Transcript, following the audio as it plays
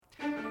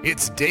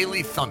It's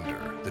Daily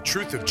Thunder, the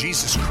truth of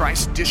Jesus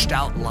Christ dished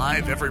out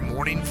live every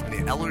morning from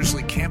the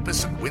Ellerslie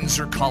campus in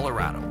Windsor,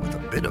 Colorado, with a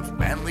bit of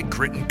manly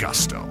grit and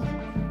gusto.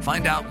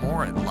 Find out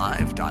more at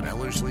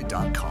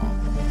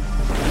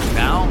live.ellerslie.com.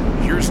 Now,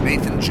 here's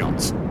Nathan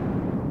Johnson.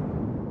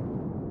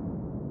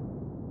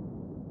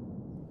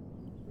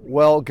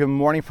 Well, good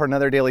morning for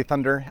another Daily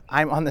Thunder.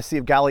 I'm on the Sea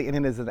of Galilee, and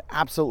it is an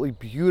absolutely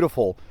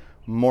beautiful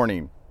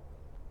morning.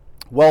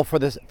 Well, for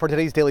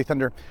today's Daily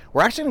Thunder,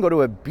 we're actually going to go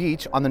to a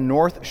beach on the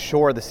north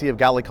shore of the Sea of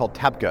Galilee called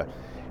Tabgha.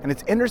 And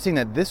it's interesting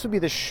that this would be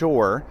the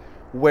shore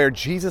where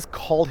Jesus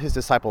called his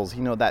disciples,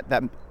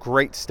 that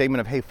great statement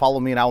of, hey,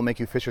 follow me and I will make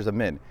you fishers of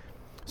men.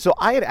 So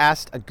I had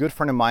asked a good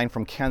friend of mine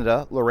from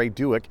Canada, Lorray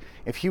Dewick,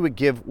 if he would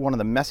give one of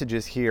the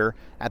messages here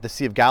at the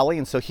Sea of Galilee.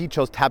 And so he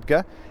chose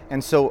Tabgha.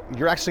 And so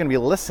you're actually going to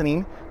be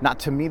listening, not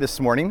to me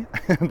this morning,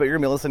 but you're going to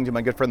be listening to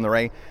my good friend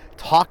Lorray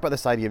talk about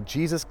this idea of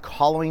Jesus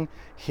calling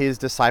his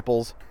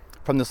disciples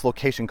from this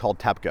location called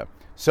Tabgha.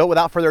 So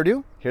without further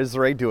ado, here's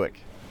Lorray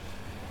Dewick.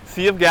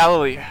 Sea of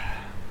Galilee.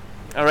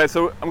 All right,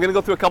 so I'm going to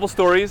go through a couple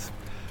stories,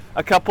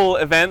 a couple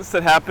events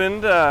that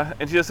happened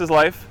in Jesus'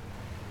 life,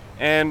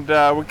 and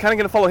we're kind of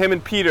going to follow him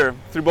and Peter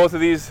through both of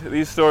these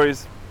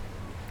stories.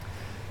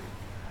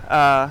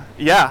 So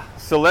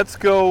let's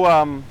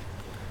go.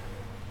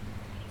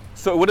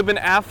 So it would have been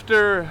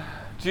after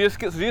Jesus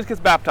gets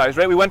baptized,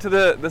 right? We went to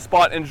the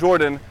spot in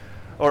Jordan,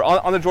 or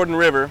on the Jordan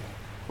River,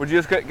 where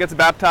Jesus gets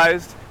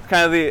baptized.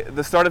 Kind of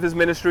the start of his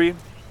ministry,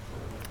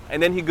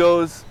 and then he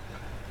goes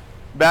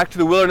back to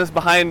the wilderness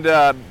behind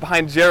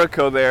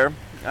Jericho there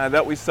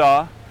that we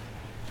saw.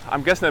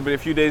 I'm guessing that'd been a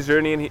few days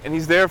journey, and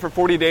he's there for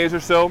 40 days or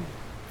so.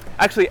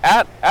 Actually,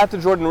 at the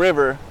Jordan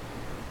River,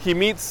 he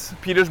meets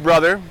Peter's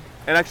brother,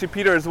 and actually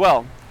Peter as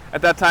well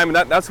at that time,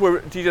 and that's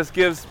where Jesus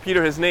gives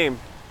Peter his name,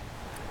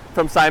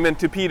 from Simon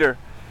to Peter,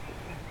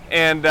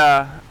 and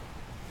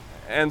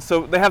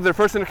so they have their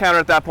first encounter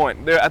at that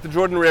point. They're at the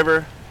Jordan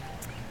River,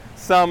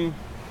 some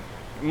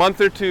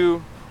month or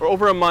two, or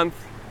over a month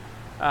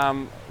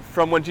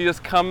from when Jesus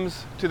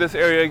comes to this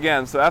area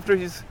again. So after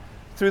he's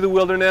through the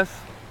wilderness,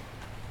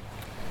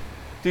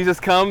 Jesus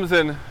comes,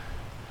 and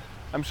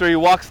I'm sure he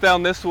walks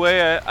down this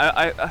way.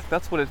 I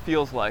that's what it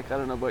feels like. I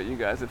don't know about you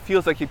guys. It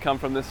feels like he'd come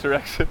from this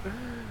direction.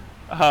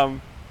 And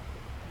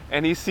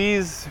he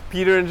sees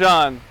Peter and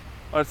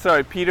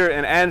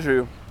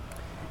Andrew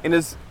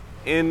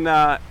in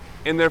their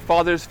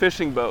father's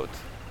fishing boat.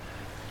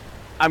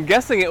 I'm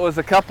guessing it was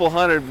a couple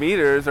hundred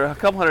meters or a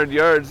couple hundred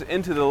yards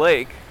into the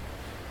lake,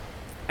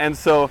 and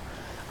so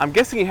I'm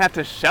guessing he had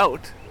to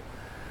shout,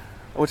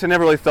 which I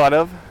never really thought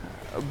of.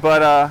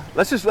 But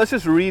let's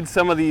just read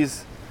some of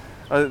these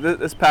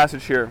this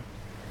passage here.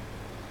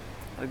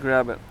 I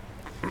grab it.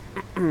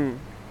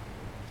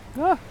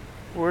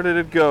 Where did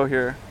it go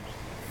here?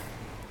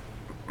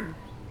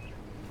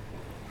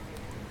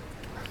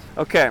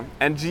 Okay,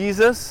 and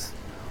Jesus,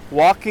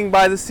 walking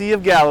by the Sea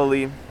of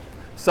Galilee,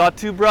 saw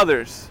two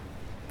brothers,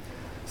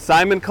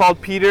 Simon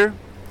called Peter,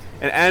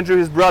 and Andrew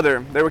his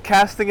brother. They were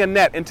casting a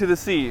net into the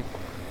sea.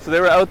 So they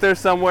were out there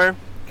somewhere,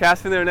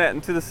 casting their net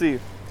into the sea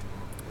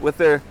with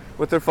their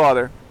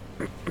father.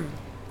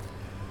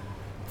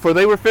 For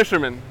they were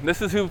fishermen.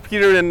 This is who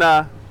Peter and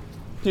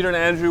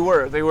Andrew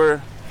were. They were,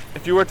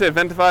 if you were to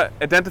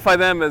identify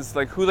them as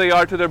like who they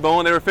are to their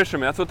bone, they were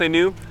fishermen. That's what they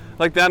knew.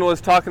 Like Dan was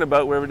talking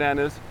about, wherever Dan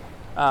is.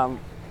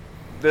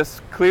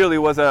 This clearly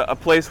was a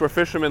place where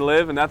fishermen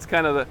live, and that's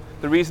kind of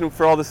the reason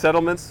for all the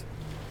settlements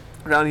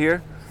around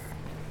here.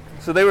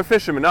 So they were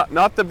fishermen,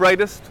 not the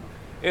brightest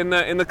in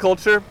the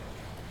culture,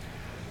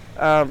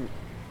 not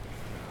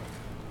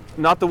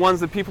the ones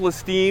that people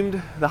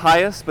esteemed the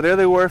highest, but there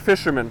they were,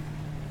 fishermen.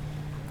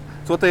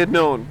 It's what they had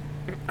known.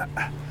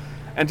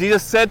 And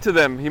Jesus said to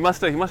them, he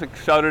must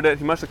have shouted it,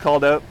 he must have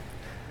called out,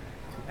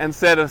 and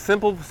said a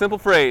simple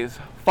phrase: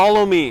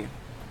 "Follow me,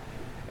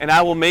 and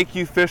I will make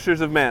you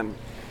fishers of men."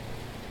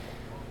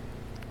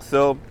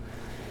 So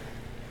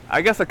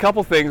I guess a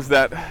couple things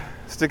that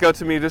stick out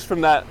to me just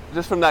from that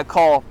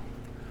call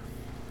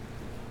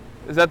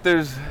is that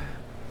there's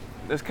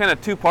kind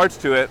of two parts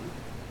to it,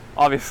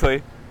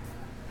 obviously.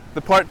 The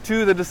part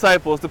to the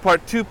disciples, the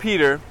part to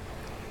Peter,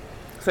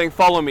 saying,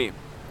 "Follow me."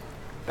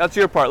 That's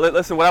your part.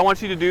 Listen, what I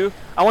want you to do,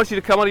 I want you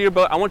to come out of your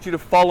boat, I want you to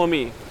follow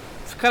me.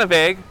 It's kind of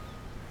vague,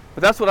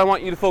 but that's what I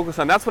want you to focus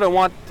on. That's what I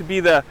want to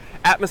be the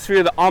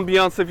atmosphere, the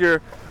ambiance of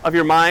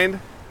your mind,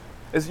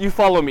 is you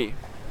follow me.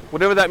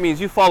 Whatever that means,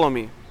 you follow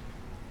me.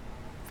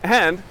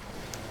 And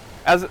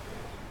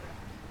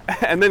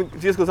then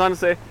Jesus goes on to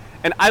say,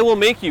 "And I will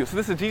make you." So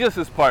this is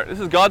Jesus' part. This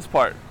is God's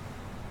part.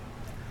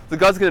 So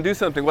God's going to do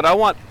something. What I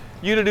want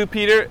you to do,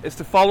 Peter, is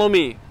to follow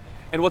me.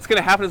 And what's going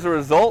to happen as a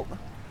result?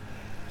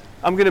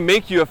 I'm going to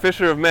make you a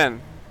fisher of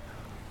men.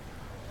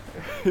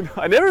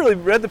 I never really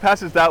read the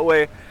passage that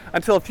way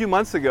until a few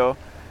months ago.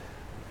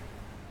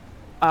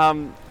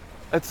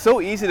 It's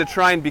so easy to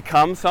try and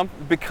become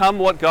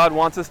what God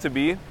wants us to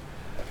be.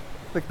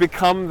 Like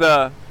become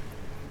the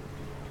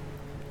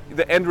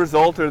end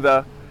result, or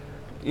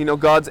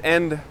God's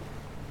end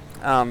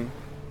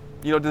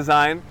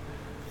design.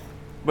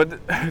 But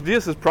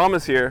Jesus'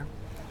 promise here,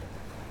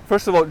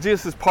 first of all,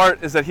 Jesus'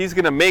 part is that he's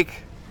going to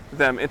make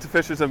them into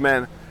fishers of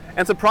men. And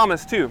it's a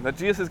promise too, that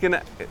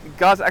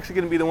God's actually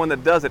going to be the one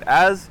that does it.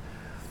 As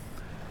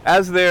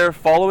they're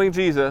following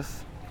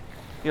Jesus,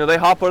 they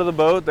hop out of the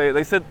boat.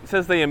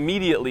 Says they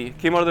immediately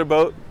came out of their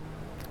boat.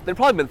 They'd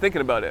probably been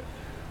thinking about it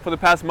for the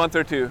past month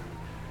or two.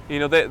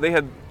 They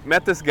had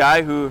met this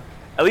guy who,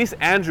 at least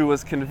Andrew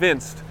was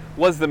convinced,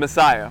 was the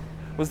Messiah,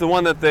 was the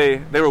one that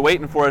they were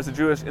waiting for in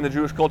the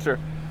Jewish culture.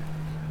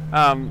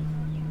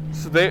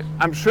 So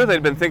I'm sure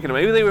they'd been thinking about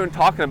it. Maybe they were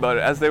talking about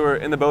it as they were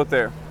in the boat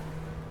there.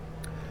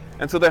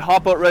 And so they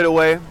hop out right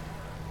away,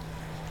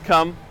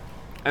 come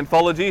and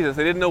follow Jesus.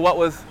 They didn't know what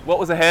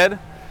was ahead.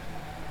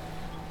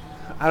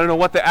 I don't know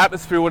what the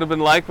atmosphere would have been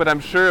like, but I'm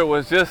sure it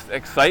was just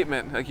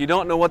excitement. Like, you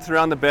don't know what's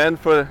around the bend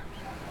for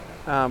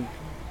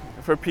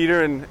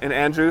Peter and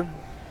Andrew,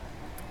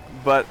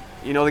 but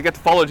they get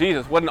to follow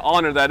Jesus. What an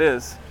honor that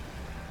is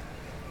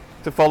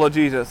to follow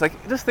Jesus.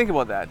 Like, just think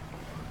about that.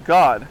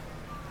 God,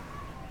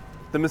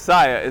 the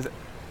Messiah,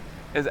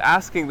 is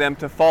asking them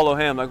to follow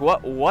him. Like,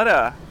 what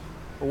a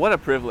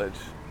privilege.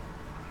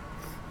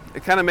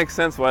 It kind of makes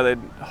sense why they'd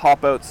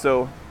hop out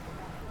so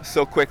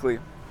quickly.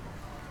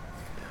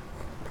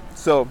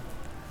 So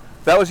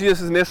that was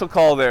Jesus' initial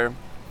call there.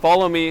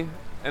 Follow me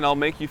and I'll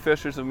make you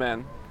fishers of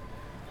men.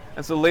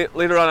 And so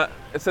later on,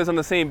 it says on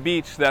the same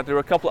beach that there were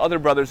a couple other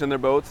brothers in their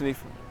boats, and he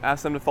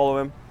asked them to follow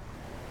him.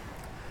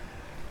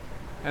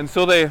 And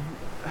so they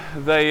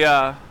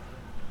have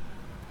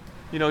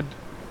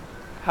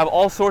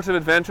all sorts of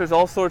adventures,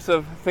 all sorts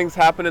of things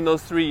happen in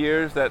those 3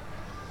 years that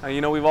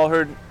we've all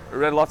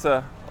read lots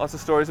of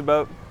stories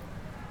about.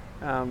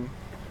 Some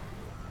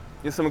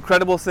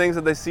incredible things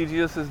that they see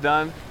Jesus has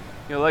done.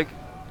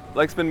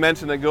 Like's been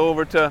mentioned, they go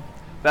over to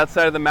that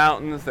side of the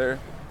mountains. They're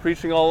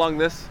preaching all along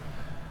this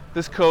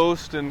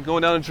coast and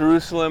going down to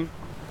Jerusalem.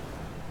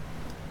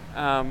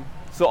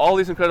 So all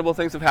these incredible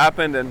things have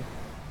happened, and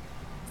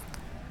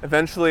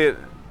eventually,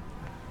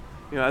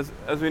 as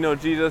we know,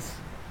 Jesus,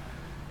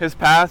 his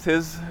path,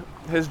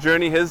 his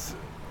journey,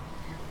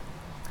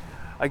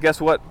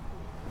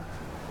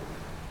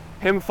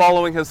 him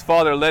following his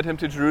Father led him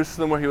to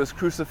Jerusalem, where he was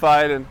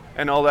crucified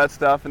and all that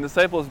stuff. And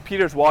disciples,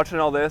 Peter's watching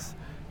all this,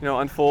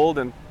 unfold,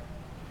 and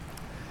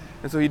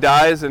so he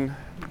dies, and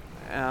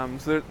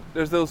so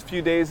there's those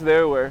few days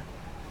there where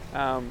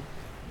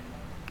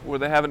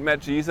they haven't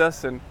met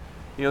Jesus, and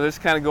they're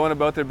just kind of going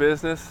about their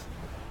business.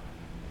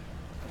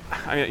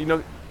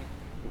 I'm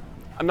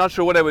not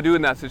sure what I would do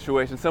in that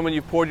situation. Someone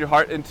you've poured your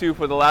heart into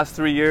for the last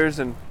 3 years,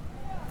 and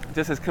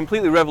just has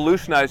completely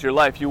revolutionized your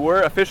life. You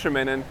were a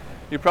fisherman, and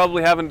you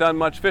probably haven't done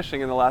much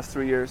fishing in the last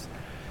 3 years.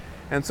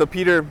 And so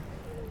Peter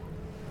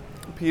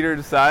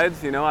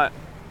decides,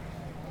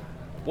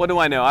 what do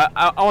I know?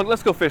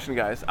 Let's go fishing,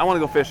 guys. I want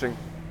to go fishing.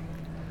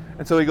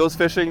 And so he goes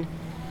fishing,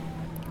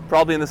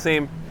 probably in the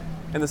same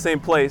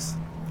place.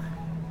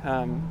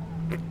 And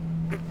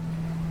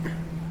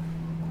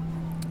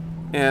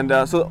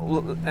that's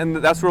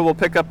where we'll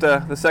pick up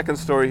the second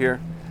story here.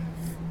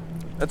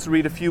 Let's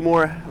read a few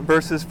more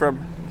verses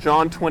from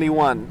John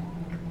 21.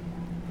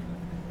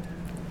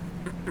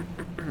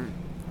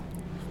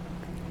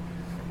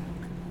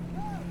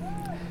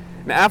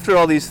 And after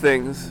all these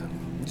things,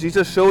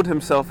 Jesus showed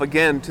himself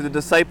again to the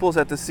disciples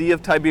at the Sea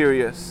of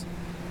Tiberias.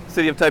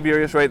 City of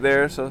Tiberias right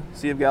there, so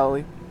Sea of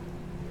Galilee.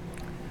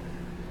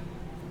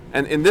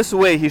 And in this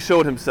way he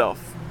showed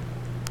himself.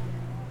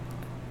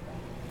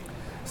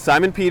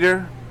 Simon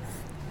Peter,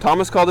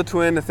 Thomas called the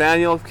twin,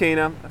 Nathanael of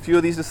Cana, a few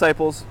of these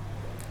disciples,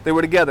 they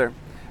were together.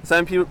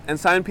 And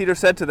Simon Peter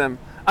said to them,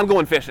 I'm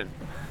going fishing.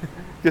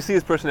 You see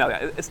his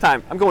personality. It's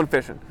time. I'm going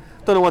fishing.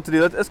 Don't know what to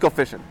do. Let's go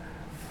fishing.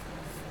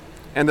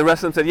 And the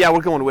rest of them said, yeah, we're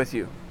going with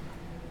you.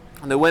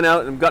 And they went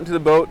out and got into the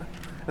boat,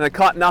 and they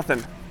caught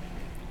nothing.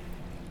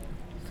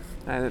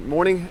 And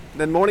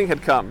then morning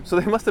had come. So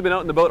they must have been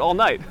out in the boat all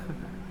night.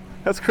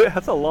 That's great.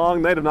 That's a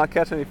long night of not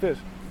catching any fish.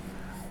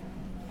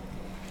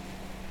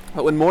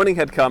 But when morning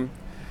had come,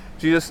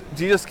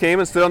 Jesus came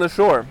and stood on the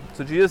shore.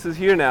 So Jesus is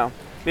here now.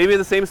 Maybe in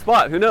the same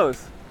spot. Who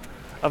knows?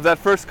 Of that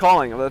first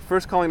calling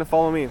to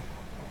follow me.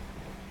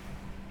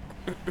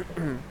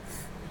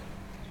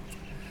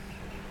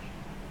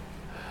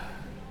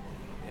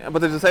 But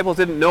the disciples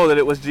didn't know that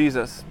it was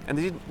Jesus.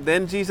 And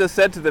then Jesus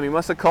said to them, he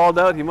must have called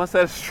out, he must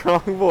have had a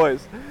strong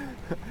voice.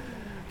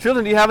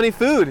 Children, do you have any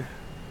food?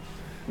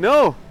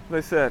 No,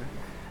 they said.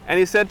 And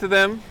he said to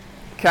them,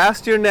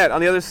 cast your net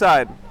on the other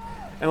side,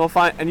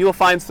 and you will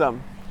find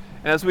some.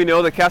 And as we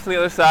know, they cast on the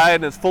other side,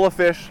 and it's full of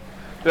fish.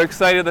 They're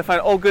excited. They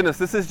find, oh goodness,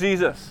 this is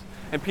Jesus.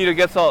 And Peter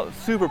gets all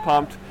super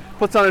pumped,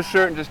 puts on his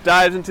shirt, and just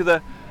dives into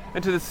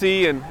the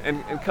sea, and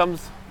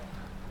comes,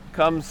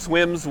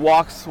 swims,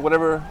 walks,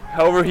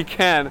 however he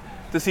can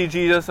to see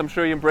Jesus. I'm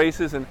sure he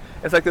embraces, and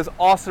it's like this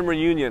awesome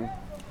reunion.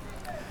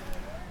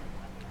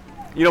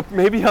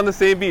 Maybe on the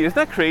same beach. Isn't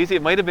that crazy?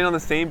 It might have been on the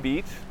same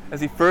beach as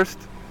he first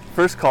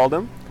called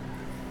him.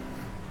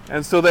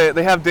 And so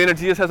they have dinner.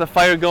 Jesus has a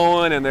fire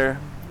going, and they're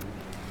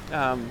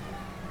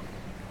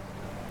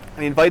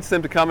And he invites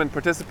them to come and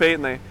participate,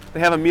 and they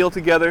have a meal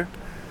together.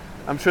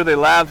 I'm sure they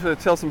laugh,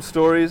 tell some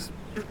stories.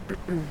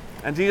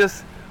 And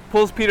Jesus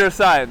pulls Peter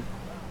aside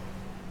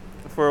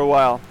for a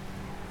while.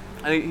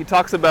 And he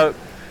talks about,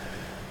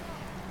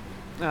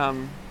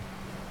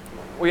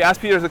 we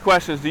ask Peter the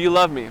questions, do you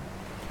love me?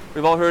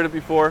 We've all heard it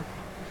before.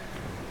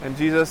 And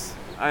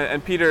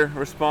Peter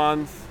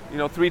responds,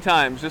 3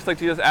 times, just like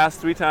Jesus asked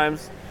 3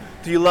 times,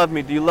 do you love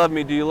me? Do you love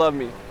me? Do you love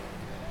me?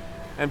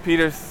 And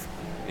Peter's,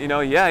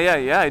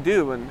 yeah, I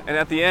do. And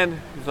at the end,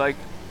 he's like,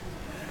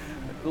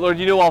 Lord,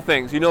 you know all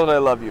things. You know that I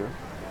love you.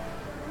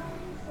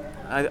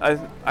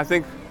 I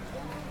think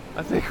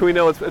we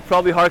know it's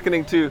probably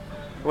hearkening to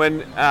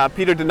when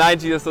Peter denied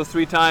Jesus those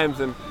 3 times,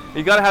 and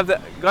you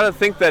gotta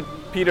think that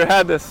Peter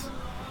had this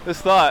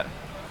thought.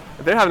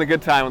 They're having a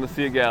good time on the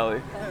Sea of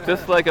Galilee,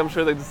 just like I'm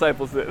sure the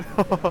disciples did.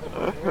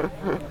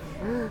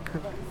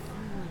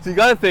 So you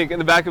gotta think in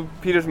the back of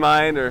Peter's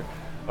mind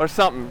or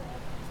something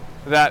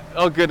that,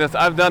 oh goodness,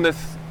 I've done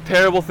this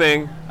terrible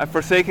thing. I've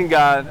forsaken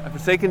God. I've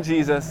forsaken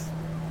Jesus.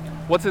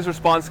 What's his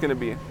response going to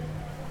be?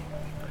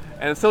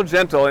 And it's so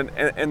gentle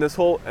in this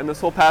whole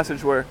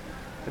passage where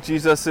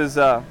Jesus is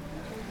kind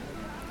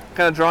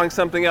of drawing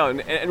something out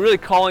and really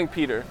calling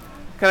Peter,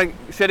 kind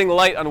of shedding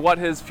light on what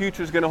his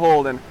future is going to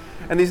hold. And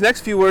these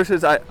next few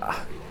verses, I'll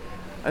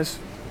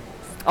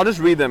just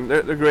read them.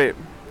 They're great.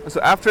 And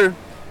so after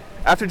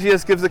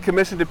Jesus gives the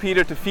commission to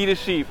Peter to feed his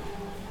sheep,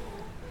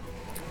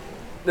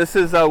 this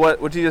is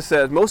what Jesus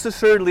says. Most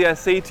assuredly I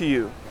say to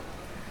you,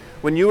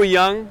 when you were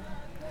young,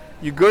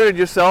 you girded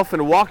yourself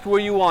and walked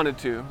where you wanted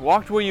to,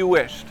 walked where you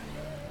wished.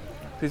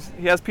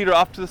 He has Peter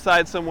off to the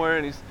side somewhere,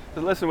 and he says,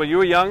 listen, when you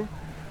were young,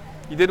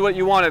 you did what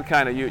you wanted,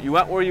 kind of. You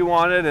went where you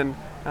wanted, and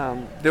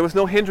there was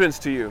no hindrance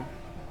to you.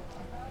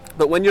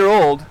 But when you're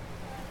old,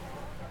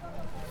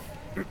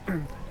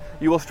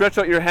 you will stretch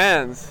out your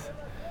hands,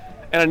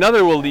 and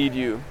another will lead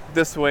you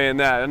this way and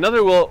that.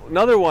 Another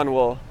one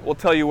will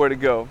tell you where to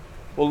go,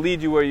 will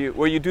lead you where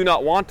you do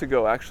not want to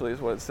go, actually, is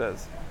what it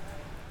says.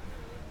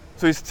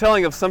 So he's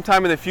telling of some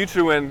time in the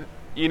future when,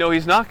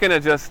 he's not going to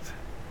just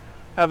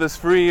have this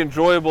free,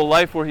 enjoyable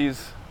life where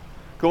he's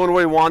going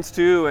where he wants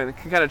to and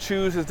can kind of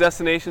choose his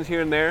destinations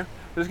here and there.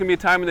 There's going to be a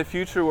time in the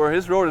future where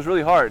his road is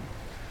really hard.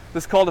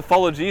 This call to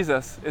follow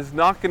Jesus is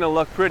not going to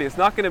look pretty. It's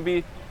not going to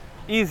be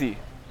easy.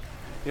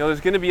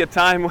 There's going to be a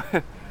time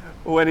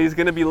when he's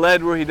going to be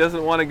led where he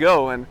doesn't want to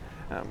go. And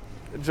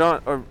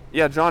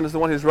John is the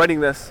one who's writing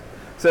this,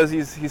 says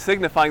he's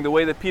signifying the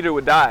way that Peter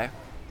would die.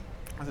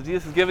 So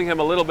Jesus is giving him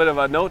a little bit of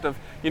a note of,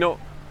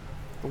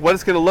 what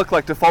it's going to look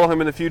like to follow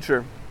him in the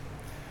future.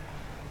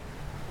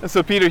 And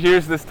so Peter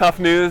hears this tough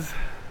news,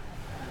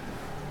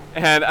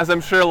 and as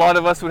I'm sure a lot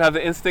of us would have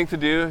the instinct to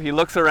do, he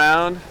looks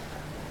around,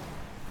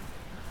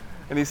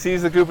 and he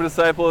sees the group of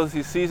disciples,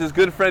 he sees his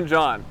good friend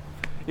John.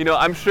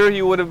 I'm sure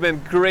he would have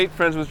been great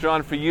friends with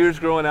John for years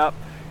growing up.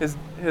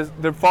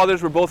 Their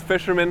fathers were both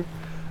fishermen.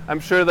 I'm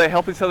sure they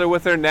helped each other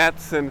with their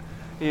nets, and,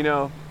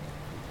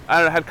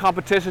 had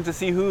competition to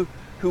see who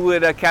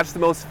would catch the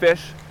most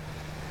fish.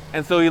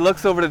 And so he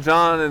looks over to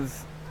John and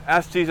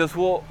asks Jesus,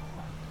 well,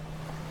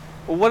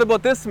 what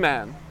about this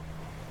man?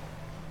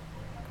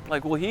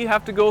 Like, will he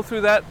have to go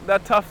through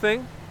that tough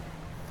thing?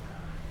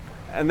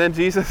 And then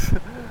Jesus,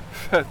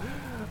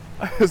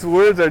 his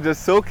words are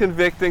just so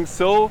convicting,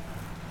 so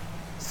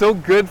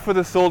good for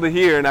the soul to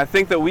hear. And I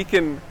think that we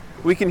can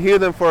hear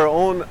them for our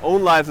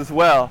own lives as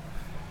well.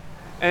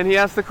 And he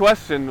asks the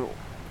question,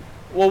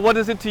 well, what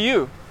is it to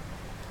you?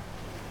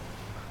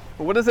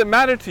 What does it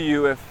matter to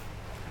you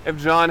if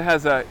John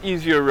has an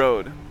easier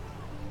road?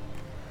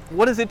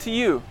 What is it to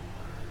you?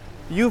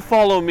 You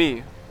follow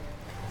me.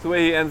 That's the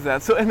way he ends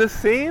that. So in the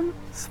same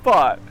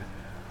spot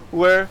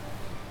where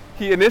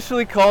he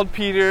initially called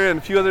Peter and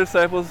a few other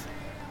disciples,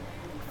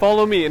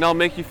 follow me and I'll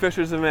make you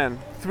fishers of men.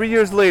 3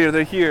 years later,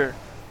 they're here.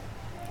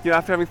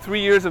 After having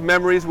 3 years of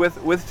memories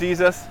with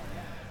Jesus,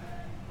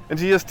 and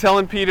Jesus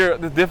telling Peter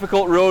the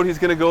difficult road he's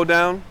going to go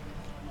down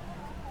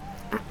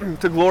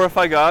to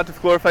glorify God, to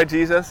glorify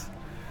Jesus.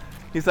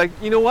 He's like,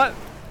 you know what?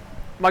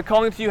 My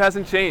calling to you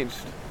hasn't changed.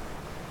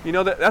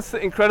 That's the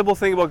incredible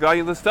thing about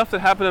God. The stuff that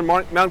happened in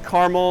Mount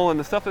Carmel and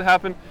the stuff that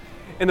happened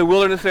in the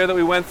wilderness there that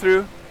we went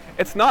through,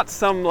 it's not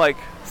some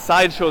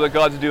sideshow that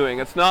God's doing.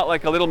 It's not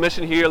like a little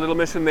mission here, a little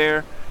mission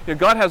there.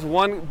 God has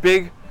one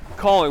big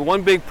calling,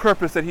 one big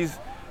purpose that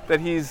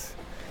he's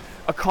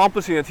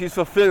accomplishing, that he's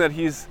fulfilling, that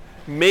he's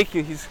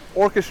making, he's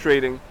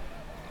orchestrating.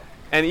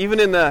 And even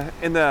in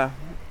the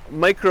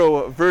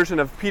micro version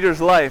of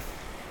Peter's life,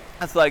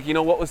 it's like,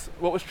 what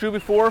was true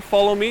before,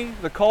 follow me,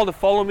 the call to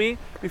follow me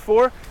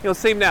before,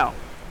 same now.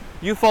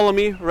 You follow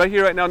me right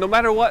here, right now, no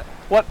matter what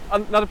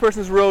another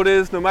person's road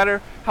is, no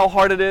matter how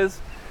hard it is,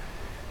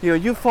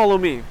 you follow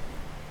me.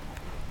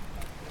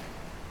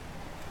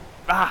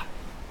 I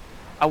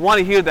want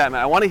to hear that,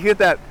 man. I want to hear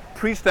that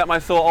preached at my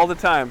soul all the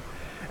time.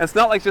 And it's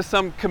not like just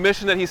some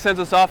commission that he sends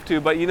us off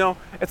to, but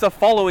it's a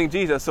following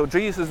Jesus, so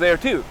Jesus is there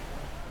too,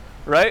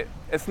 right?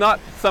 It's not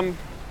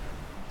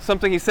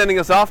something he's sending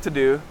us off to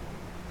do.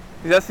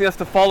 He's asking us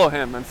to follow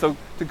him, and so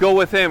to go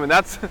with him, and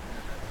that's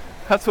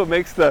That's what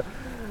makes the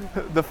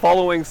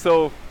following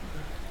so,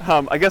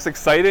 I guess,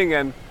 exciting,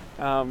 and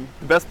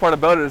the best part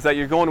about it is that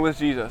you're going with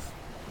Jesus.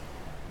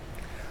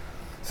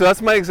 So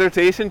that's my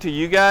exhortation to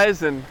you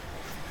guys, and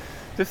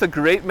just a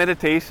great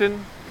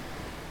meditation.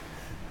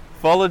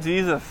 Follow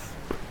Jesus.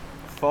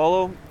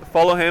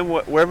 Follow him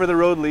wherever the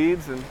road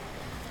leads, and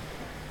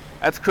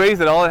that's crazy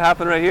that all that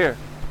happened right here.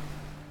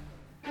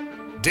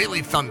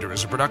 Daily Thunder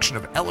is a production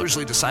of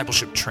Ellerslie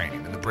Discipleship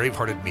Training and the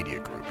Bravehearted Media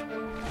Group.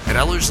 At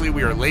Ellerslie,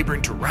 we are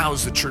laboring to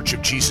rouse the Church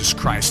of Jesus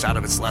Christ out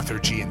of its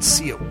lethargy and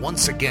see it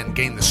once again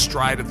gain the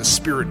stride of the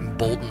Spirit,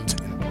 emboldened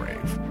and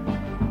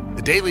brave.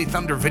 The Daily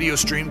Thunder video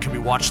stream can be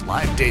watched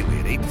live daily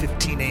at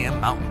 8:15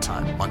 a.m. Mountain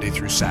Time, Monday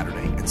through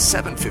Saturday, and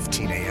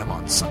 7:15 a.m.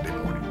 on Sunday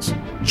mornings.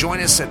 Join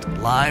us at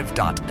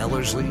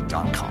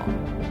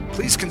live.ellerslie.com.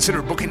 Please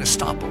consider booking a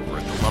stopover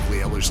at the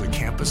lovely Ellerslie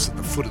campus at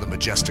the foot of the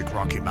majestic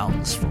Rocky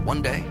Mountains for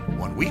 1 day,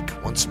 1 week,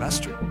 1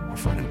 semester, or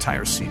for an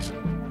entire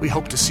season. We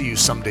hope to see you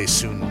someday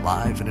soon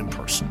live and in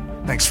person.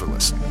 Thanks for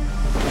listening.